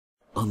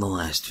on the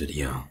last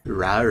video.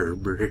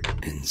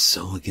 And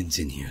so it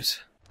continues.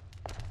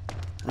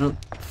 I don't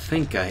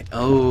think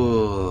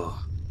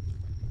Oh.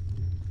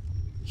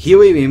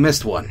 Huey, we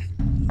missed one.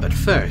 But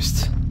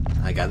first,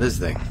 I got this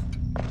thing.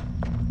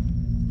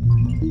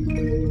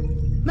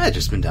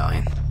 Magus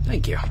Medallion.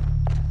 Thank you.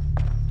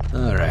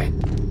 Alright.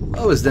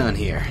 What was down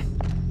here?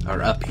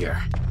 Or up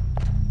here?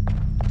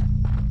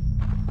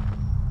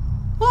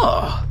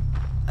 Oh!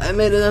 I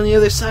made it on the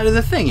other side of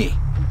the thingy.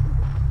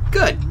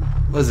 Good.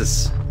 What's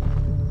this?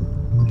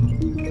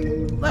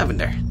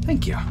 Lavender.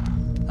 Thank you.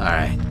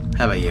 Alright.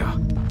 How about you?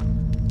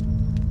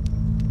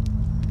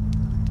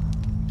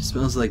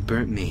 Smells like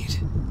burnt meat.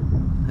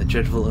 A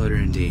dreadful odor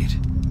indeed.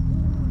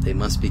 They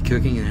must be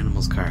cooking an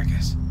animal's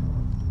carcass.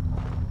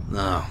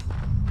 No.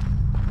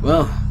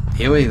 Well,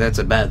 Huey, that's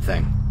a bad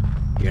thing.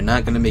 You're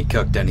not going to be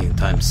cooked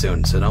anytime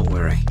soon, so don't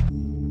worry.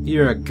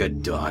 You're a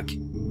good dog.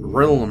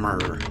 Rilmer.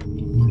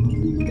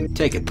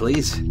 Take it,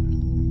 please.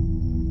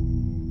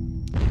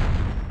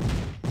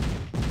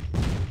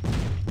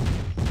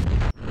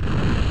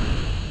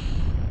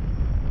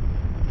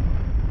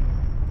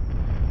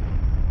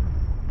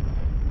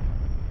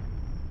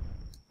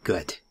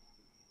 Good.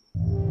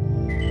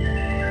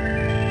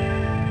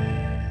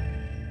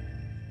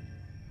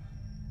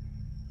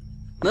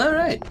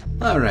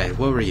 Alright,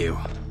 what were you?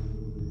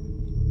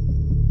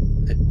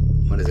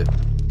 What is it?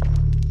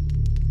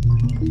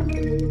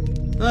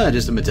 Ah,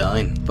 just a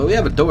medallion. But we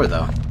have a door,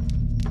 though.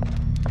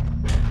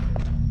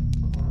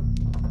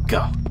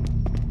 Go.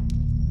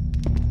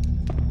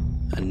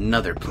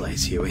 Another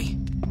place, Huey.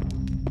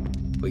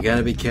 We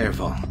gotta be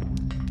careful.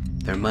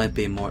 There might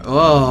be more.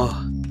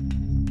 Oh!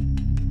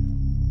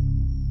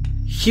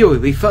 Huey,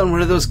 we found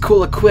one of those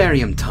cool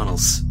aquarium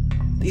tunnels.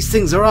 These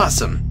things are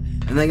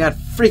awesome. And they got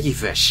freaky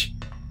fish.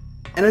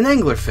 And an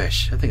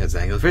anglerfish. I think that's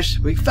an anglerfish.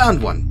 We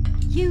found one.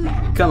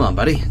 Come on,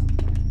 buddy.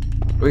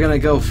 We're gonna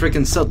go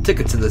frickin' sell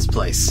tickets to this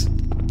place.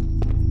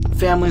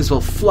 Families will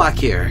flock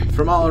here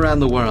from all around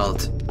the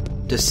world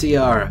to see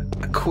our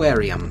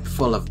aquarium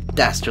full of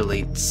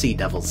dastardly sea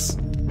devils.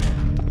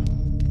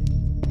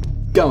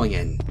 Going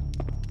in.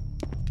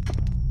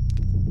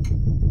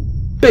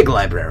 Big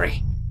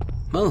library.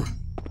 Well,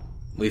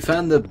 we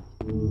found the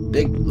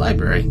big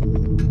library.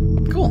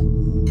 Cool.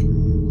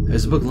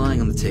 There's a book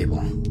lying on the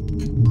table.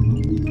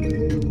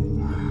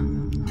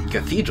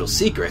 Cathedral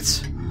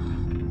Secrets?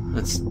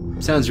 That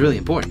sounds really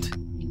important.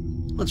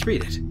 Let's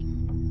read it.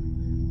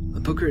 A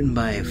book written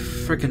by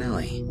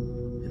Frickinelli.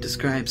 It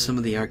describes some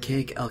of the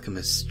archaic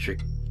alchemists'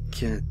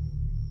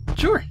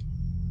 Sure.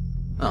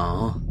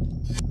 Aw.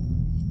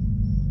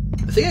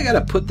 I think I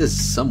gotta put this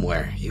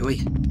somewhere,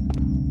 Huey.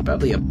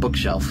 Probably a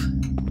bookshelf.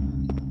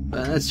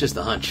 But that's just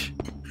a hunch.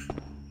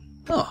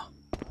 Oh.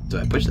 Do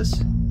I push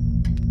this?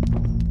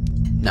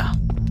 No.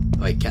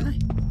 Wait, can I?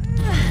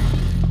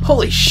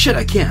 Holy shit,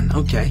 I can!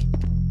 Okay.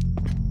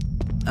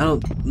 I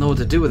don't know what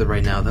to do with it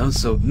right now, though,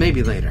 so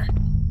maybe later.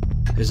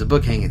 There's a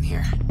book hanging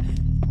here.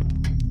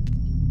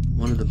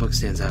 One of the books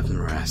stands out from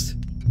the rest.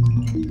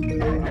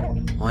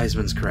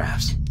 Wiseman's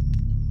Crafts.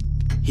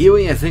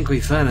 Huey, I think we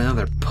found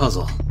another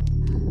puzzle.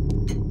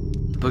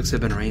 The books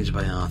have been arranged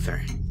by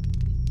author.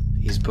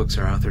 These books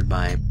are authored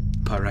by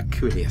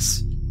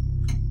Paracudius.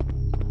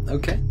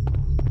 Okay.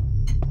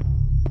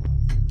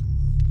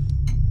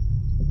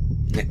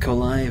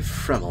 Nikolai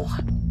Fremel.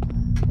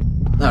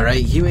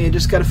 Alright, Huey, I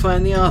just gotta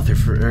find the author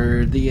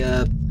for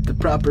the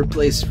proper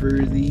place for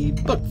the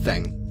book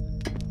thing.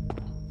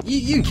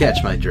 You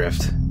catch my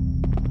drift.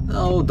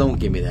 Oh, don't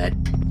give me that.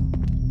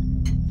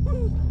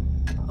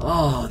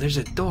 Oh, there's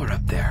a door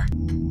up there.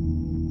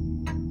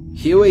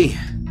 Huey.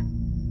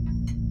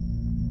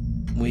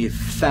 We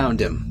found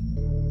him.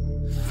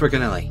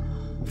 Frickinelli.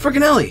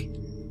 Frickinelli!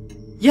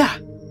 Yeah!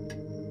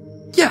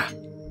 Yeah!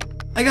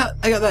 I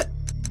got that.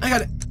 I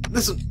got it.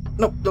 This one.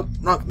 No,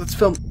 wrong. Let's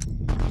film.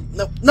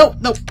 No.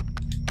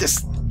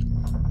 This.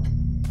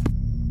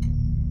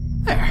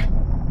 There.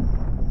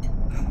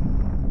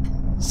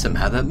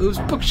 Somehow that moves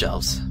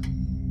bookshelves.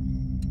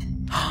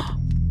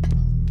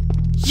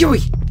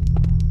 Huey!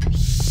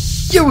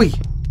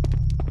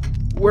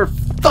 We're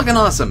fucking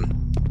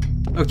awesome!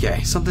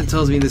 Okay, something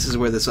tells me this is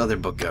where this other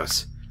book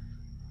goes.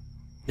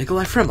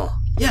 Nikolai Fremel.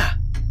 Yeah!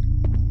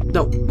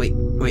 No, wait.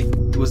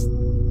 It was...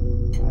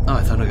 Oh,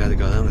 I thought I gotta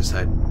go on the other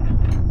side.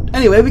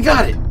 Anyway, we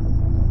got it!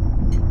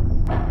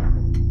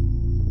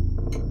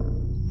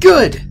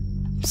 Good!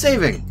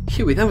 Saving!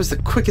 Huey, that was the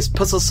quickest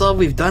puzzle solve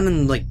we've done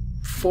in, like,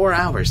 4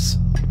 hours.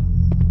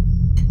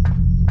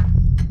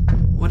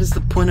 What is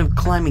the point of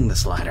climbing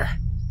this ladder?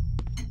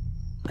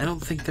 I don't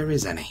think there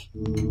is any.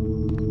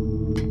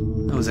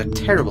 That was a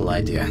terrible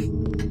idea.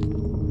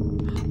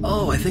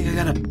 Oh, I think I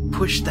gotta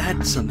push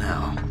that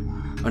somehow.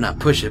 Or not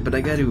push it, but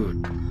I gotta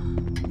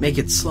make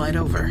it slide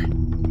over.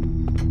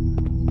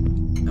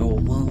 Oh,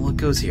 well, what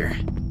goes here?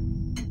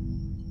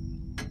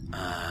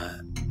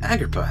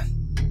 Agrippa.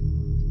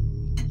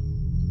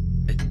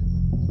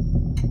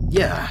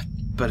 Yeah,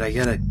 but I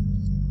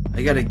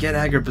gotta get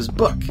Agrippa's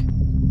book.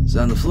 Is it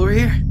on the floor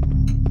here?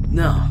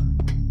 No.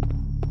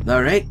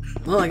 Alright,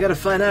 well, I gotta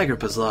find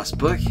Agrippa's lost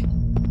book.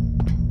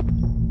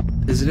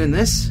 Is it in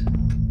this?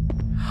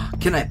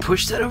 Can I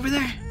push that over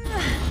there?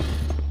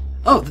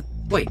 Oh,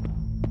 wait.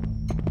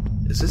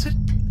 Is this it?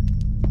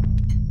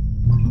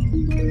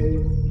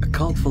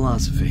 Occult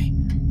philosophy.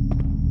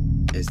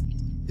 Is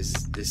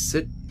this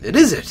it? It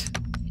is it!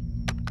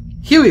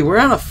 Huey, we're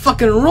on a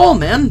fucking roll,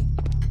 man!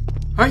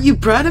 Aren't you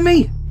proud of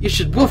me? You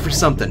should woof or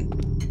something.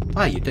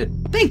 Wow, you did.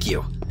 Thank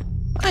you!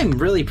 I'm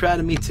really proud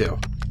of me, too.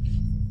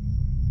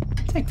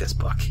 Take this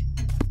book.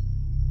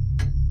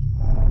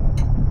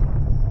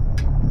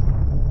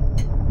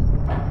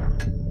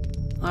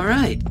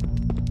 Alright.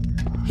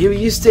 Huey,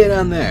 you stay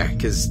down there,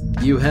 because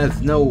you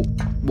have no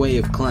way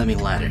of climbing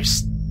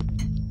ladders.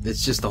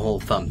 It's just the whole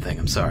thumb thing,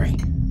 I'm sorry.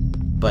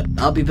 But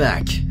I'll be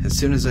back as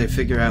soon as I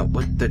figure out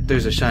what...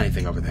 There's a shiny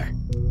thing over there.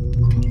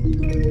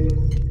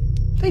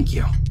 Thank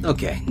you.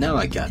 Okay, now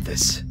I got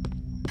this.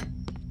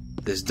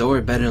 This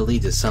door better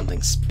lead to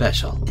something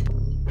special.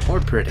 Or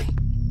pretty.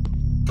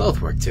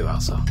 Both work too,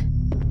 also.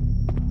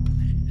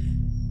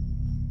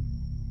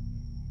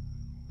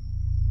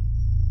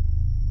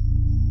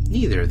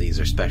 Neither of these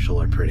are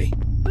special or pretty,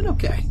 but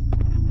okay.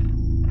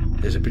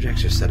 There's a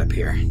projector set up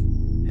here.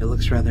 It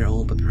looks rather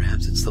old, but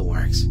perhaps it's the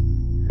works.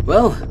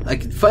 Well, I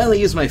can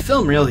finally use my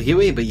film reel,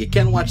 Huey, but you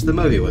can't watch the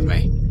movie with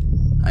me.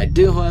 I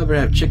do, however,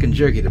 have chicken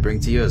jerky to bring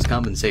to you as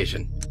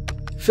compensation.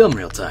 Film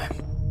reel time.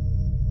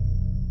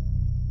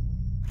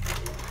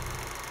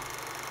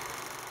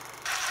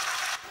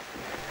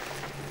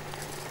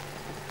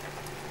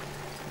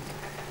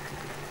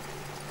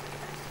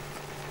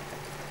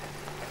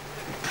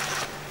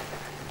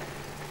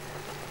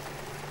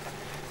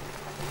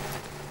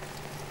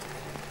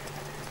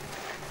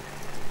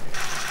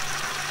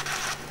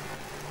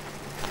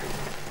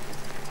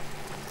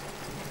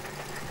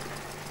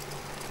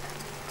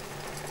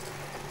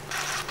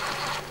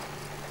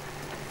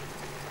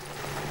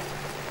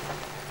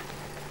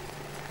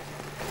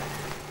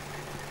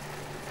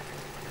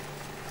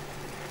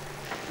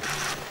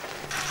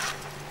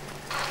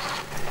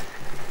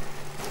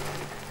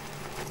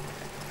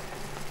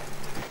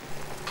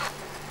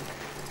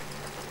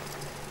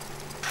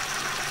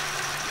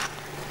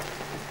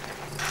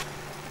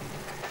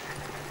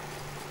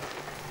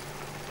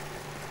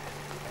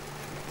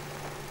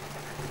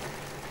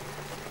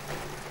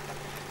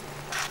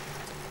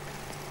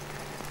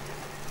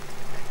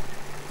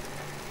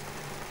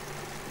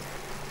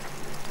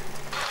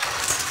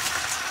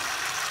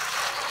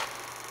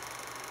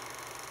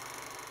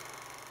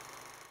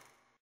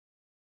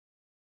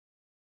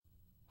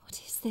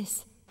 What is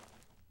this?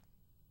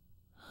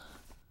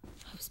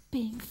 I was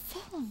being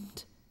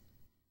filmed.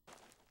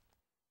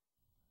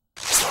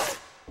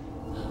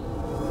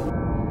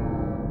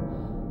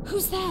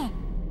 Who's there?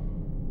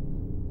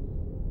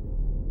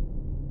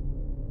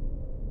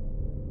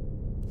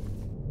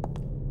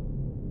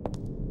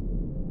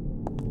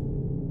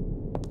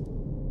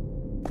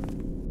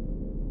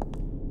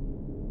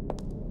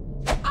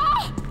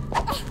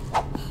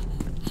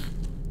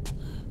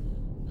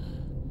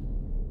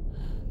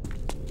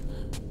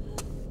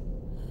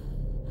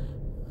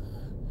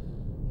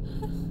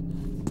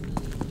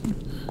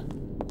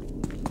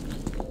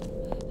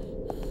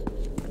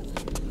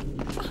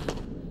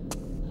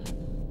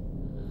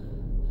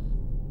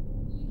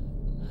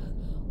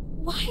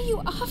 Why are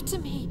you after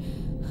me?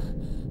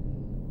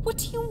 What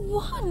do you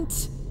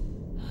want?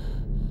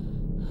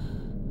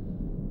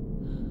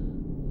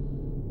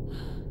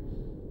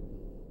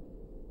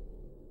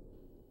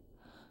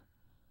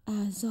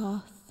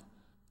 Azoth.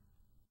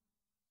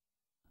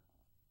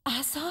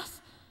 Azoth?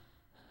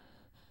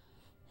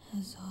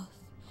 Azoth.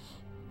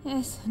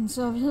 Essence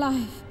of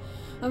life.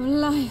 Of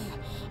life.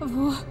 Of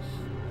woman.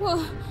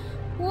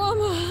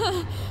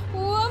 Woman.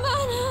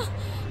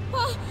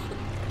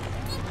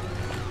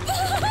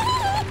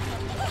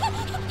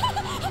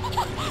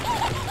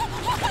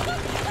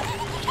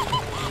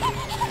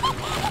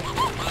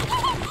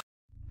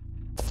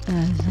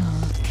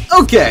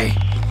 Okay.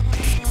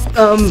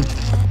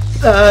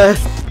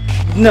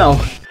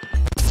 No.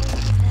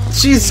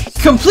 She's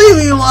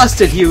completely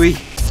lost it, Huey.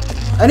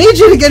 I need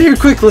you to get here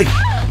quickly.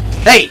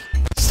 Hey,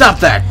 stop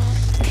that.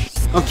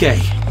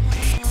 Okay.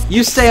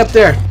 You stay up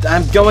there.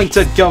 I'm going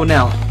to go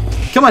now.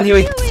 Come on,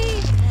 Huey.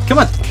 Come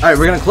on. Alright,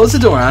 we're gonna close the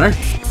door on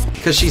her.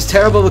 Because she's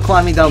terrible with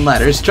climbing down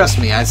ladders. Trust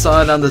me, I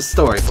saw it on the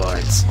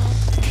storyboards.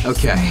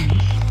 Okay.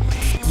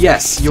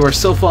 Yes, you are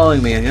still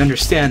following me, and I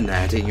understand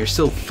that, and you're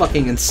still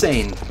fucking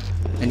insane.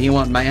 And you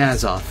want my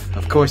ass off.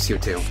 Of course you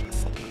do.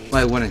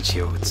 Why wouldn't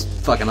you? It's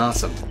fucking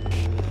awesome.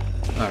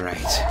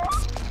 Alright.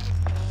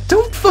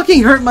 Don't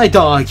fucking hurt my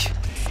dog!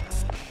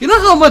 You know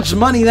how much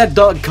money that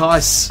dog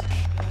costs?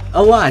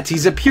 A lot.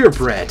 He's a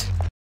purebred.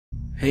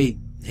 Hey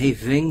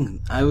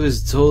thing, I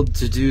was told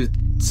to do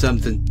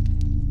something.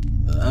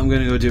 I'm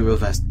gonna go do it real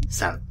fast.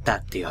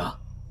 Saltatio.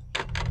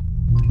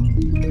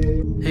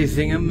 Hey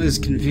thing, I'm as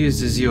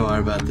confused as you are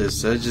about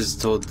this. I was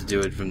just told to do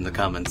it from the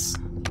comments.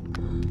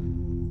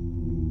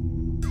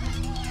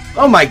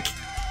 Oh my...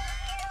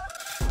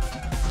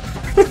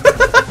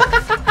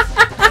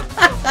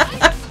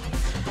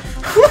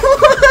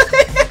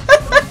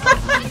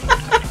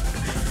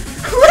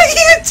 What are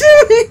you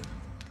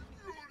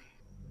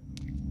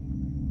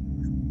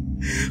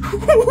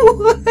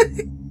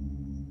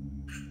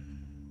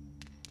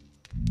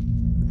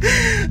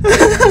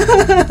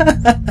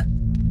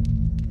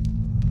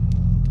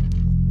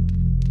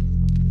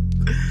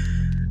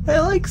I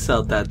like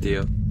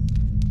Saltatio.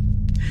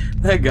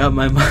 That got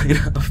my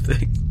mind off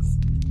things.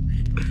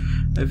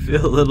 I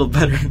feel a little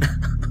better now.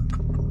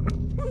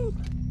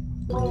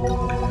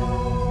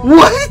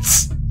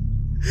 What?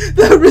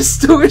 That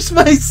restores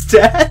my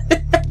stat?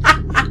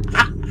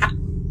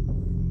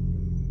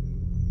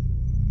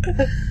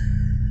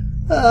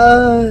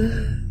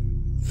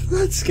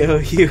 Let's go,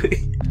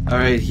 Huey.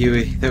 Alright,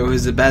 Huey, there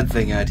was a bad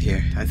thing out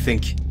here. I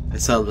think I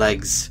saw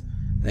legs.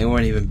 They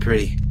weren't even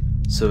pretty,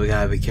 so we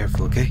gotta be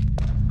careful, okay?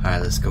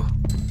 Alright, let's go.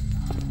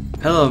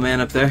 Hello, man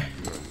up there.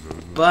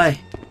 Bye.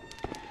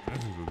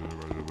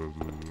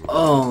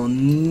 Oh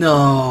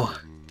no.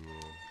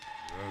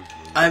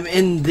 I'm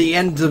in the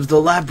end of the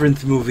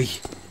Labyrinth movie.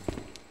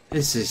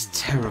 This is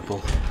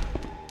terrible.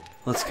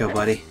 Let's go,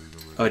 buddy.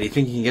 Oh, do you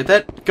think you can get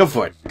that? Go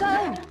for it.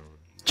 Go!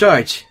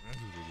 Charge.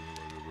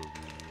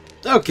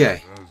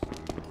 Okay.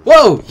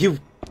 Whoa, you...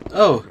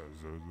 Oh.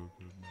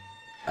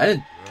 I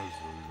didn't...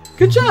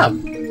 Good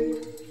job.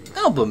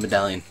 Album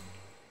medallion.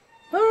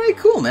 Alright,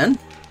 cool, man.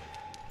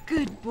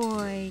 Good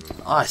boy.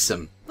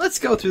 Awesome. Let's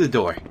go through the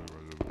door.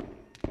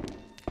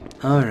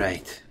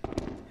 Alright.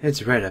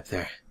 It's red up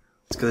there.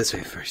 Let's go this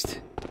way first.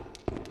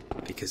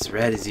 Because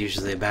red is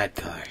usually a bad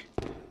color.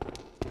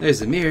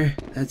 There's a mirror.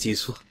 That's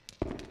useful.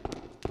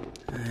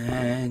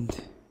 And...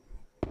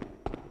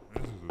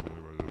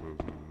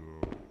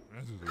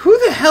 who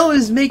the hell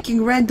is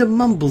making random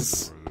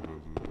mumbles?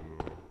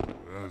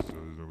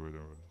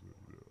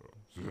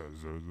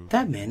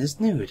 That man is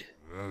nude.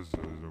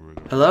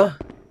 Hello?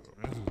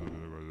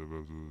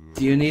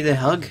 Do you need a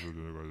hug?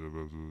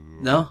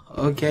 No?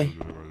 Okay.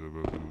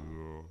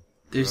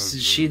 There's a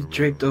sheet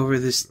draped over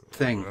this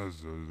thing.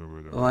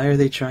 Why are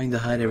they trying to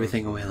hide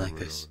everything away like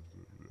this?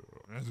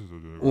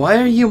 Why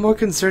are you more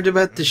concerned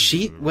about the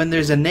sheet when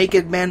there's a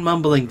naked man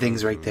mumbling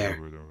things right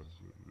there?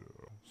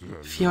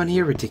 Fiona,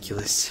 you're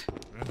ridiculous.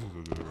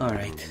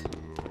 Alright.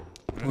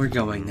 We're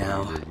going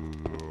now.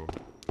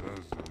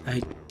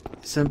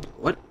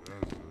 What?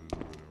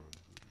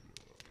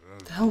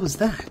 The hell was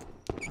that?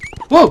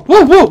 Whoa!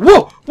 Whoa! Whoa!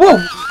 Whoa! Whoa!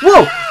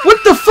 Whoa!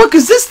 What the fuck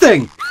is this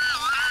thing?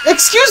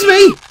 Excuse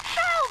me!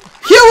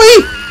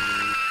 Huey!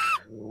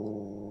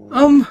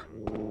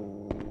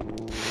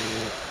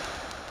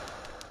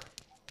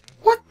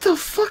 What the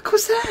fuck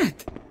was that?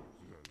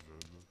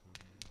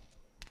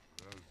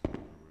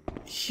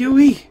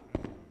 Huey,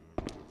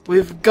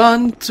 we've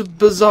gone to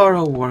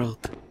Bizarro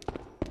World,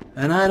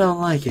 and I don't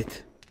like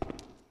it.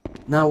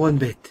 Not one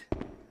bit.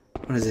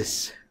 What is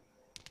this?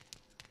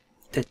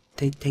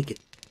 Take it.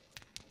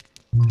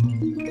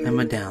 A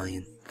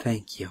medallion.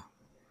 Thank you.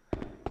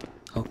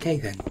 Okay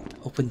then.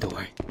 Open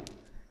door.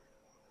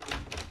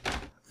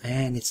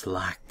 And it's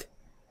locked.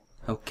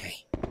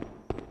 Okay.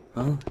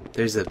 Well,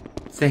 there's a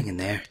thing in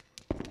there.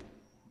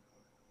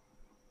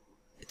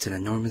 It's an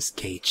enormous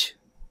cage.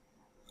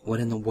 What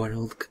in the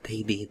world could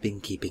they be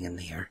been keeping in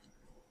there?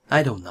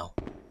 I don't know.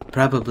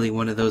 Probably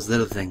one of those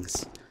little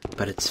things.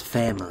 But it's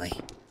family.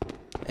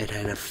 It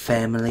had a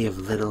family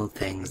of little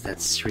things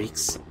that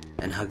shrieks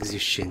and hugs your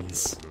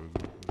shins.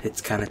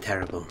 It's kinda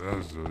terrible.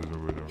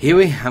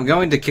 Huey, I'm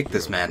going to kick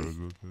this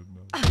man.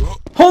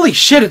 Holy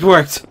shit, it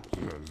worked!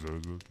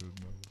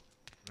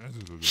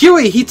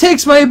 Huey, he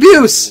takes my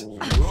abuse!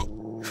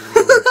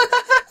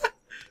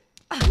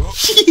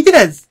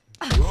 Yes!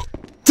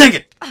 Take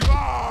it!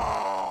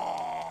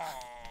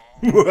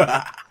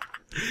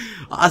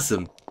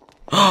 Awesome.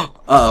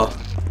 Uh-oh.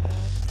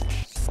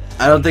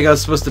 I don't think I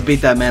was supposed to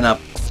beat that man up.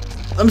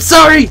 I'm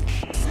sorry!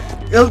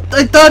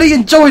 I thought he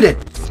enjoyed it!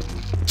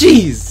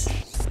 Jeez!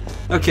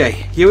 Okay,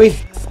 Huey,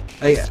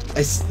 I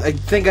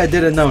think I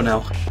did a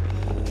no-no.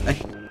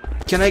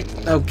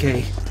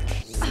 Okay.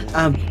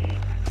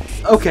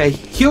 Okay,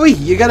 Huey,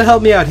 you gotta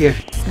help me out here.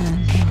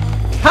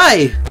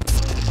 Hi!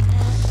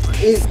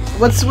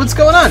 What's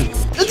going on?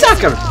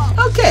 Attacker!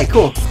 Okay,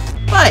 cool.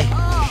 Bye!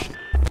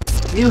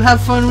 You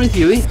have fun with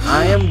Huey.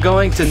 I am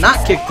going to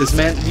not kick this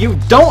man. You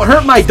don't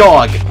hurt my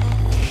dog!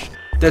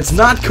 That's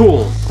not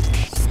cool.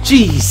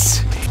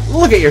 Jeez.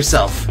 Look at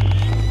yourself.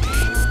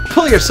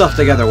 Pull yourself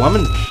together,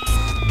 woman.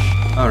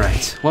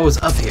 Alright, what was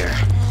up here?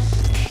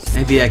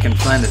 Maybe I can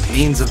find a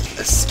means of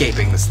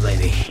escaping this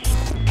lady.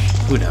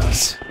 Who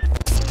knows?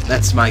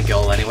 That's my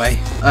goal anyway.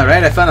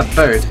 Alright, I found a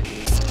bird.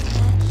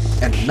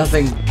 And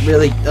nothing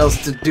really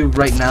else to do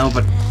right now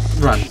but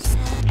run.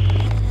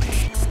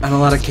 And a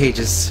lot of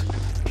cages.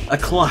 A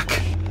clock.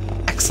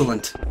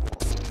 Excellent.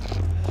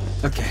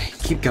 Okay,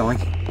 keep going.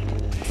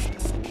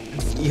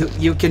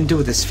 You can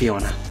do this,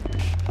 Fiona.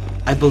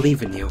 I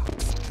believe in you.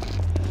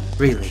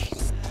 Really.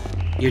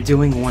 You're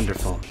doing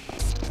wonderful.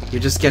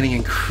 You're just getting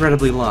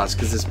incredibly lost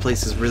because this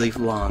place is really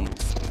long.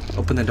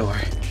 Open the door.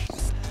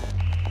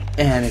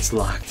 And it's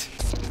locked.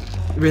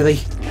 Really?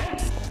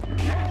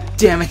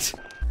 Damn it.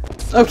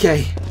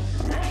 Okay.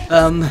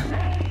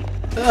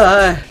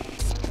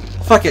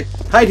 Fuck it.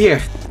 Hide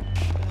here.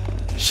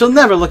 She'll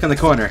never look in the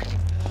corner.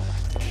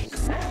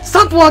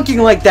 Stop walking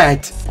like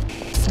that!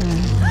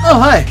 Oh,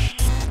 hi.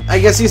 I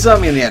guess you saw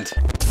me in the end.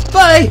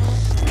 Bye!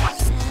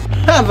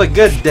 Have a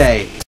good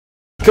day.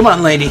 Come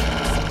on, lady.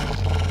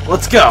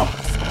 Let's go.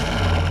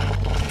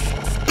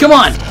 Come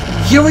on!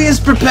 Huey is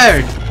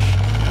prepared!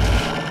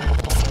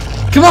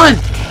 Come on!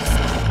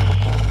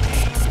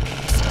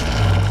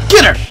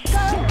 Get her!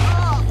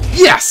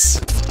 Yes!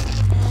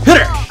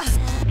 Hit her!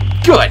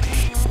 Good!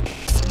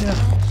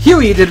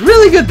 Huey did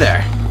really good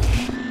there.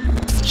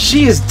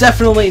 She is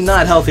definitely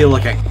not healthy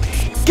looking.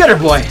 Get her,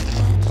 boy!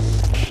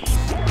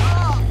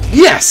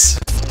 Yes!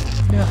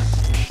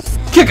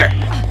 Kick her!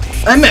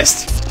 I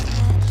missed!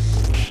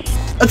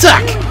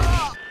 Attack!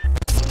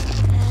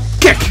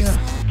 Kick!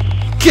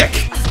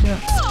 Kick!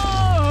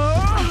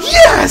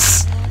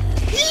 Yes!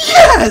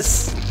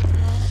 Yes!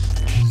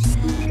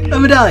 A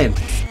medallion!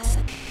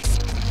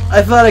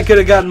 I thought I could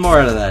have gotten more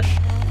out of that.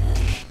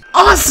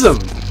 Awesome!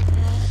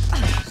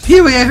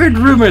 Huey, I heard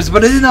rumors,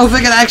 but I didn't know if I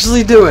could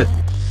actually do it.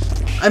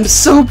 I'm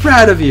so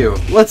proud of you.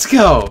 Let's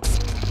go.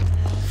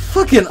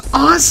 Fucking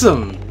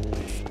awesome!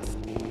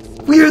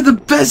 We are the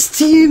best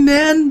team,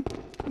 man!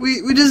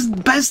 We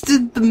just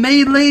bested the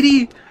maid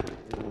lady,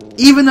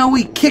 even though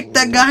we kicked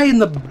that guy in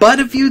the butt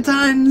a few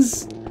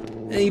times.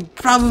 And he's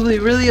probably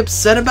really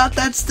upset about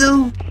that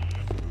still.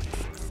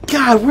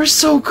 God, we're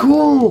so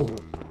cool!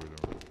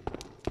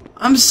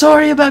 I'm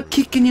sorry about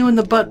kicking you in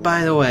the butt,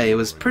 by the way. It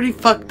was pretty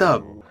fucked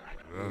up.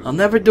 I'll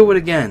never do it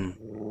again.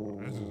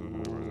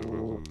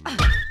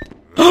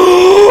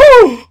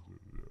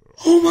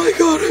 Oh my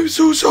god, I'm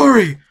so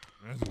sorry!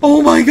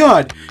 Oh my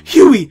god!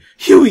 Huey!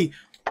 Huey!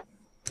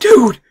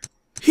 Dude!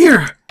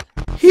 Here!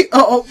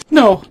 Oh,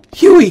 no!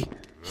 Huey!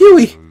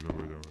 Huey!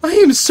 I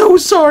am so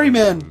sorry,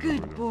 man!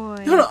 Good boy.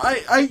 No,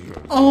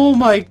 oh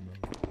my...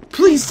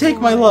 Please take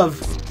my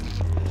love.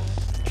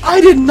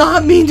 I did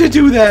not mean to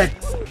do that!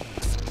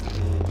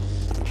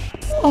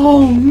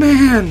 Oh,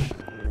 man!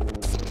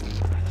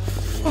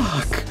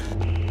 Fuck.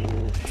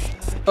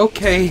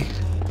 Okay.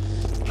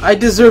 I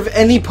deserve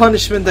any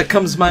punishment that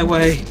comes my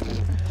way.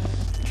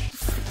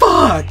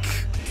 Fuck!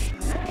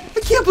 I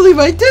can't believe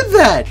I did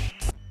that!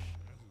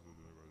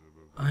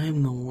 I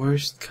am the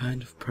worst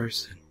kind of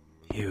person,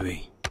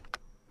 Huey.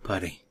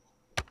 Buddy.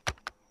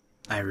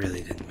 I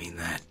really didn't mean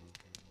that.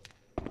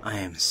 I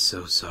am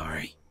so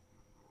sorry.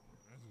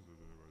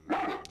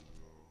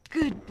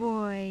 Good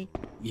boy.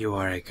 You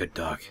are a good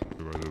dog.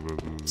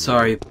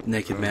 Sorry,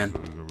 naked man.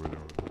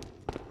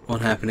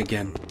 Won't happen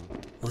again.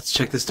 Let's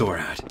check this door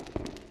out.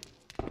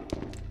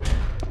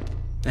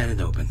 And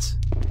it opens.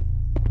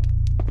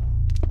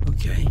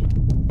 Okay.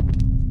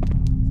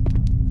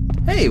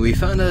 Hey, we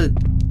found a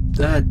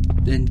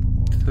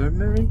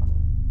infirmary?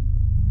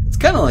 It's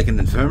kind of like an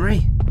infirmary.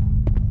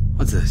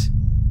 What's this?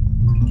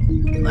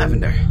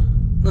 Lavender.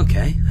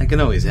 Okay, I can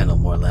always handle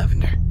more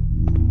lavender.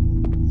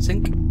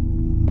 Sink.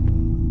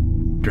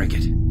 Drink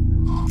it.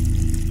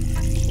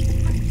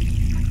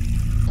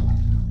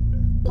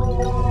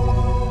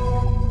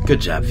 Good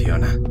job,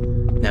 Fiona.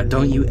 Now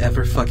don't you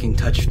ever fucking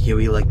touch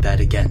Huey like that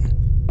again.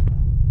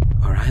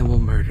 Or I will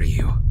murder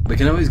you. We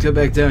can always go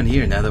back down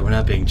here now that we're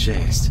not being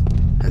chased.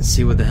 And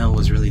see what the hell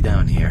was really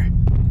down here.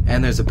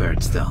 And there's a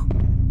bird still.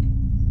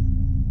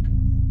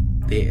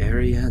 The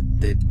area...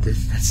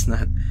 that's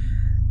not...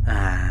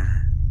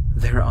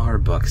 there are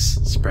books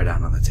spread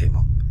out on the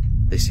table.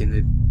 They seem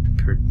to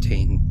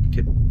pertain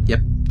to...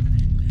 Yep.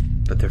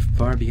 But they're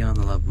far beyond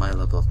my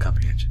level of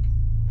comprehension.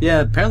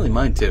 Yeah, apparently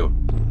mine too.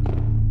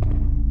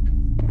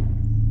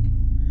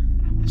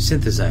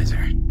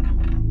 Synthesizer.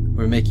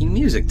 We're making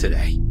music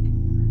today.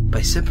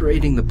 By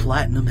separating the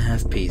platinum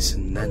half-piece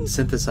and then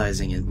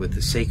synthesizing it with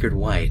the sacred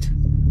white,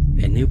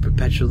 a new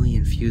perpetually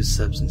infused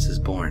substance is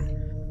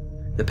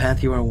born. The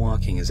path you are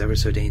walking is ever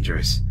so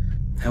dangerous.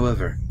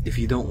 However, if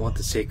you don't want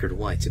the sacred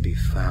white to be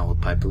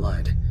fouled by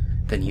blood,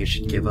 then you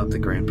should give up the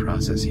grand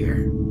process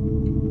here.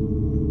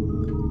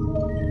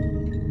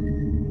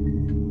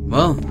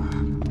 Well,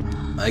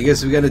 I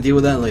guess we gotta deal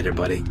with that later,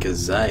 buddy,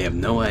 because I have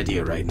no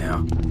idea right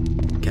now.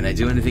 Can I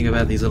do anything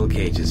about these little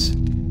cages?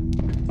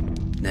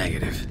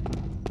 Negative.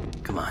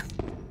 Come on.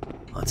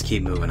 Let's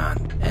keep moving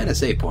on. And a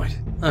save point.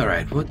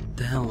 Alright, what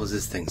the hell was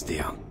this thing's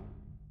deal?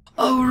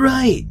 Oh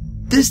right!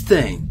 This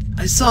thing!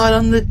 I saw it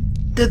on the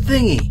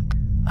thingy!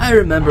 I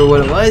remember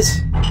what it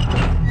was.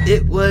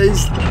 It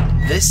was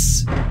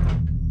this.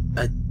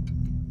 I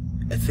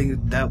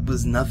think that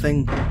was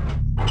nothing.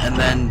 And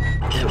then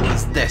it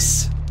was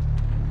this.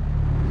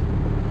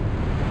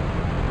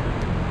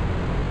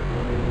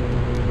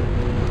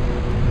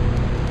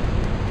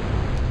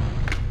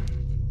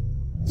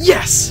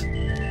 Yes!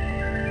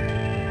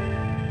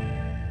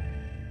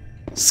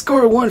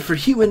 Score 1 for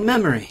human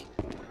memory.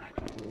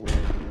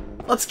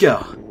 Let's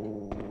go.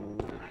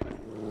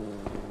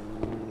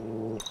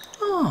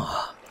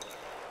 Oh.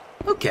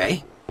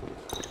 Okay.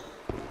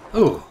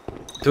 Ooh.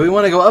 Do we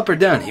want to go up or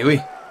down,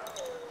 Huey?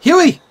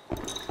 Huey!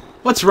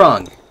 What's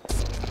wrong?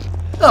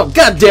 Oh,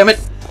 god damn it!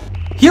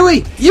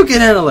 Huey, you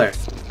can handle her!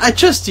 I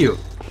trust you!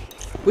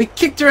 We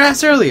kicked her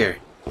ass earlier.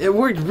 It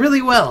worked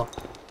really well.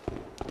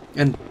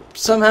 And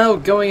somehow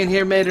going in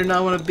here made her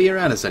not want to be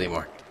around us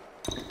anymore.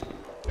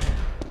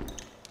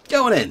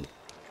 Going in.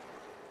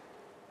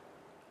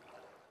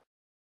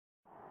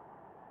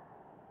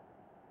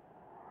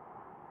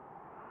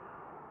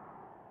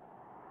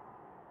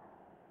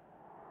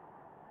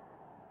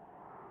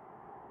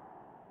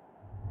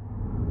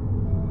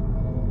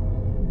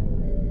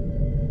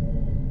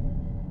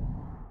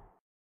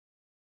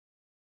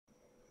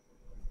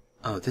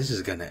 Oh, this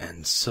is gonna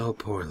end so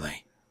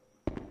poorly.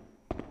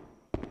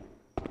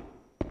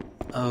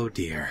 Oh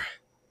dear.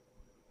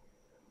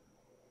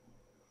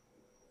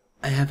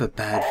 I have a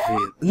bad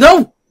feel.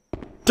 No!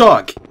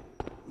 Dog!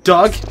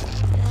 Dog!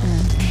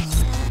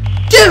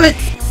 Damn it!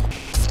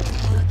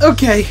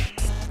 Okay.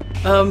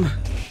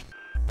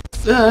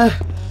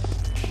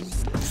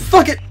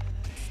 Fuck it!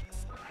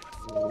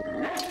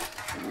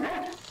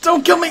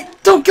 Don't kill me!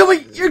 Don't kill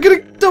me! You're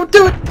gonna... Don't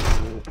do it!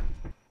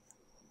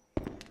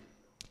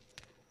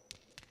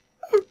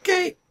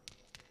 Okay.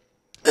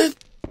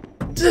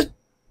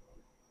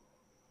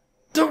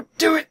 Don't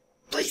do it,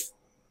 please.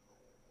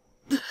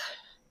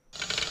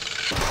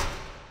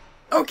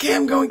 Okay,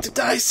 I'm going to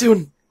die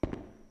soon.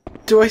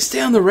 Do I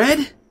stay on the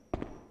red?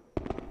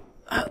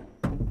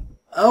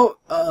 Oh,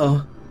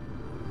 uh-oh.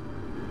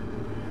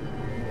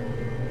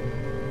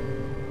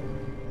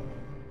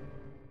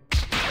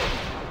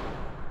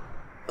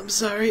 I'm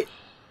sorry.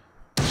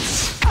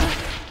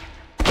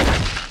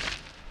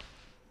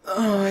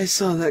 Oh, I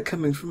saw that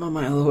coming from a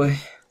mile away.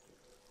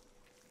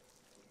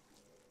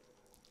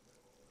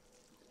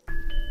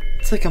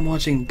 It's like I'm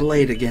watching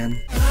Blade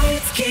again.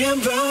 Lights,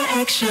 camera,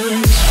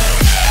 action.